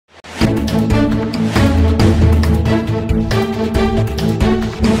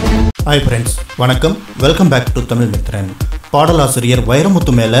Hi friends, வணக்கம். Welcome back to Tamil Mithran. பாடலாசிரியர்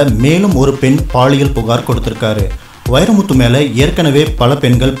வைரமுத்து மேலே மேலும் ஒரு பெண் பாலியல் புகார் கொடுத்திருக்காரு. வைரமுத்து மேலே ஏற்கனவே பல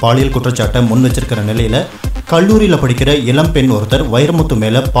பெண்கள் பாலியல் குற்றச்சாட்டை முன் வச்சிருக்கிற நிலையில் கல்லூரியில் படிக்கிற இளம் பெண் ஒருத்தர் வைரமுத்து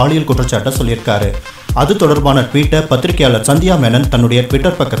மேலே பாலியல் குற்றச்சாட்டை சொல்லியிருக்காரு. அது தொடர்பான ட்வீட்டை பத்திரிகையாளர் சந்தியா மேனன் தன்னுடைய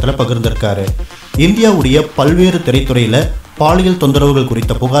ட்விட்டர் பக்கத்தில் பகிர்ந்திருக்காரு. இந்தியாவுடைய பல்வேறு திரைத்துறையில் பாலியல் தொந்தரவுகள்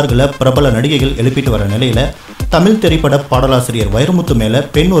குறித்த புகார்களை பிரபல நடிகைகள் எழுப்பிட்டு வர நிலையில் தமிழ் திரைப்பட பாடலாசிரியர் வைரமுத்து மேலே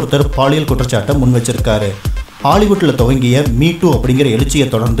பெண் ஒருத்தர் பாலியல் குற்றச்சாட்டை முன் வச்சிருக்காரு. ஹாலிவுட்டில் துவங்கிய மீ2 அப்படிங்கிற எழுச்சியை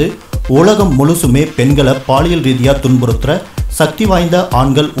தொடர்ந்து உலகம் முழுசுமே பெண்களை பாலியல் ரீதியாக துன்புறுத்துற சக்தி வாய்ந்த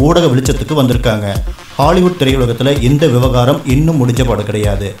ஆண்கள் ஊடக வெளிச்சத்துக்கு வந்திருக்காங்க. ஹாலிவுட் திரையுலகத்தில் இந்த விவகாரம் இன்னும் முடிஞ்ச பாடு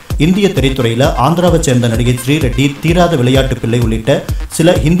கிடையாது. இந்திய திரைத்துறையில் ஆந்திராவை சேர்ந்த நடிகை ஸ்ரீரெட்டி, தீராத விளையாட்டு பிள்ளை உள்ளிட்ட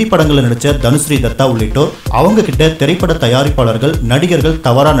சில ஹிந்தி படங்களில் நடித்த தனுஸ்ரீ தத்தா உள்ளிட்டோர் அவங்க கிட்ட திரைப்பட தயாரிப்பாளர்கள், நடிகர்கள்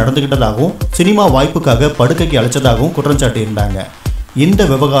தவறாக நடந்துகிட்டதாகவும் சினிமா வாய்ப்புக்காக படுக்கைக்கு அழைச்சதாகவும் குற்றம் சாட்டியிருந்தாங்க. இந்த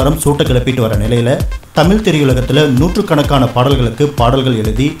விவகாரம் சூட்டை கிளப்பிட்டு வர நிலையில் தமிழ் திரையுலகத்தில் நூற்றுக்கணக்கான பாடல்களுக்கு பாடல்கள்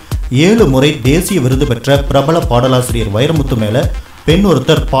எழுதி 7 முறை தேசிய விருது பெற்ற பிரபல பாடலாசிரியர் வைரமுத்து மேலே பெண்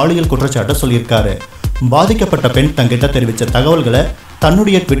ஒருத்தர் பாலியல் குற்றச்சாட்டை சொல்லியிருக்காரு. பாதிக்கப்பட்ட பெண் தங்கிட்ட தெரிவித்த தகவல்களை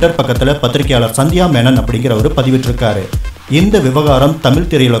தன்னுடைய ட்விட்டர் பக்கத்தில் பத்திரிகையாளர் சந்தியா மேனன் அப்படிங்கிறவர் பதிவிட்டிருக்காரு. இந்த விவகாரம் தமிழ்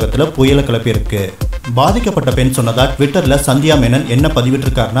திரையுலகத்தில் புயலை கிளப்பியிருக்கு. பாதிக்கப்பட்ட பெண் சொன்னதா ட்விட்டரில் சந்தியா மேனன் என்ன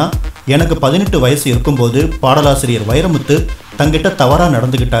பதிவிட்டிருக்காருன்னா, எனக்கு 18 வயசு இருக்கும்போது பாடலாசிரியர் வைரமுத்து தங்கிட்ட தவறாக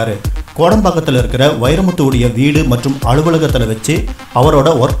நடந்துக்கிட்டாரு. கோடம்பாக்கத்தில் இருக்கிற வைரமுத்துவுடைய வீடு மற்றும் அலுவலகத்தில் வச்சு அவரோட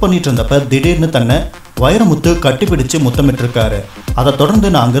ஒர்க் பண்ணிட்டு இருந்தப்ப திடீர்னு தன்னை வைரமுத்து கட்டிப்பிடிச்சு முத்தமிட்டிருக்காரு. அதை தொடர்ந்து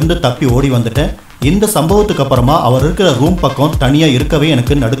நான் அங்கிருந்து தப்பி ஓடி வந்துட்டேன். இந்த சம்பவத்துக்கு அப்புறமா அவர் இருக்கிற ரூம் பக்கம் தனியாக இருக்கவே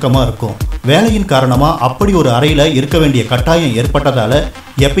எனக்கு நடுக்கமாக இருக்கும். வேலையின் காரணமாக அப்படி ஒரு அறையில் இருக்க வேண்டிய கட்டாயம் ஏற்பட்டதால்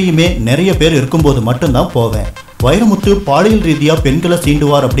எப்பயுமே நிறைய பேர் இருக்கும்போது மட்டும்தான் போவேன். வைரமுத்து பாலியல் ரீதியாக பெண்களை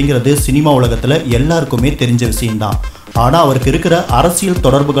சீண்டுவார் அப்படிங்கிறது சினிமா உலகத்தில் எல்லாருக்குமே தெரிஞ்ச விஷயம்தான். ஆனால் அவருக்கு இருக்கிற அரசியல்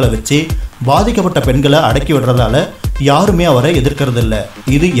தொடர்புகளை வச்சு பாதிக்கப்பட்ட பெண்களை அடக்கி விடுறதால யாருமே அவரை எதிர்க்கிறதில்ல.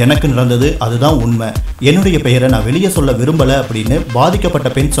 இது எனக்கு நடந்தது, அதுதான் உண்மை. என்னுடைய பெயரை நான் வெளியே சொல்ல விரும்பலை அப்படின்னு பாதிக்கப்பட்ட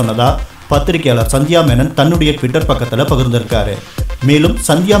பெண் சொன்னதா பத்திரிகையாளர் சந்தியா மேனன் தன்னுடைய ட்விட்டர் பக்கத்தில் பகிர்ந்திருக்காரு. மேலும்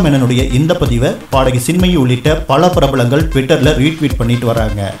சந்தியா மேனனுடைய இந்த பதிவை பாடகி சின்மயி உள்ளிட்ட பல பிரபலங்கள் ட்விட்டரில் ரீட்வீட் பண்ணிட்டு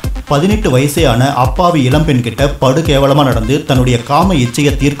வராங்க. 18 வயசே ஆன அப்பாவி இளம்பெண் கிட்ட படு கேவலமாக நடந்து தன்னுடைய காம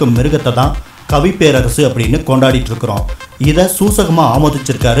இச்சையை தீர்க்கும் மிருகத்தை தான் கவி பேரரசு அப்படின்னு கொண்டாடிட்டு இருக்கிறோம். இதை சூசகமாக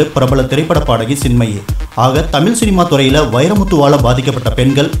ஆமோதிச்சிருக்காரு பிரபல திரைப்பட பாடகி சின்மயி. ஆக தமிழ் சினிமா துறையில் வைரமுத்துவால் பாதிக்கப்பட்ட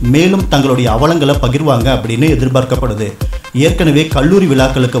பெண்கள் மேலும் தங்களுடைய அவலங்களை பகிர்வாங்க அப்படின்னு எதிர்பார்க்கப்படுது. ஏற்கனவே கல்லூரி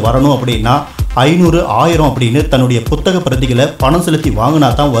விழாக்களுக்கு வரணும் அப்படின்னா 500, 1000 அப்படின்னு தன்னுடைய புத்தக பிரதிகளை பணம் செலுத்தி வாங்கினா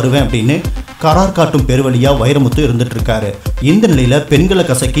தான் வருவேன் அப்படின்னு கரார் காட்டும் பெருவழியாக வைரமுத்து இருந்துட்டு இருக்காரு. இந்த நிலையில் பெண்களை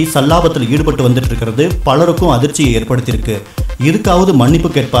கசக்கி சல்லாபத்தில் ஈடுபட்டு வந்துட்டு இருக்கிறது பலருக்கும் அதிர்ச்சியை ஏற்படுத்தியிருக்கு. இதுக்காவது மன்னிப்பு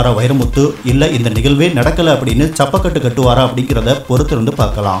கேட்பாரா வைரமுத்து, இல்லை இந்த நிகழ்வே நடக்கலை அப்படின்னு சப்பக்கட்டு கட்டுவாரா அப்படிங்கிறத பொறுத்திருந்து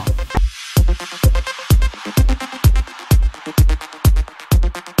பார்க்கலாம்.